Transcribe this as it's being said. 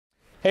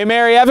Hey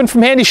Mary, Evan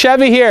from Handy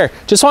Chevy here.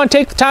 Just want to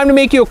take the time to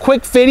make you a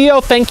quick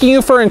video thanking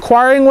you for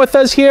inquiring with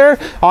us here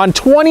on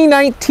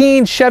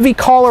 2019 Chevy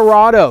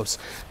Colorados.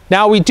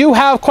 Now we do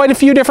have quite a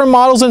few different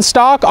models in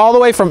stock, all the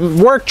way from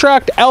work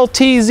truck to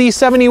LT,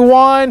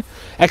 Z71,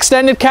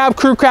 extended cab,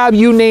 crew cab,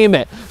 you name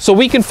it. So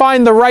we can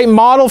find the right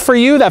model for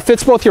you that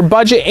fits both your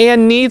budget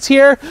and needs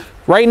here.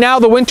 Right now,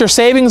 the winter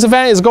savings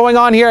event is going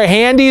on here at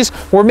Handy's.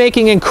 We're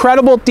making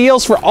incredible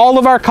deals for all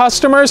of our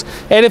customers.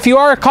 And if you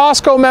are a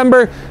Costco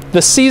member,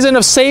 the season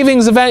of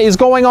savings event is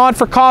going on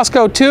for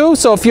Costco too.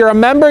 So if you're a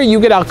member, you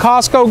get a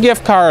Costco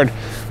gift card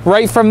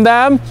right from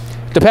them,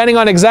 depending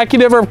on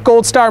executive or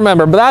Gold Star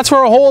member. But that's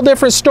for a whole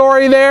different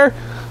story there.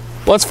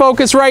 Let's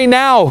focus right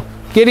now,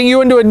 getting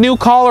you into a new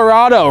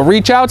Colorado.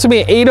 Reach out to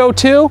me at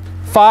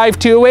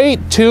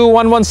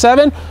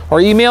 802-528-2117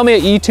 or email me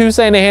at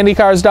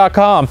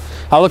e2saying@handycars.com.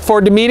 I look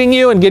forward to meeting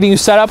you and getting you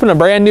set up in a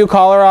brand new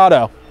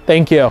Colorado.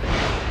 Thank you.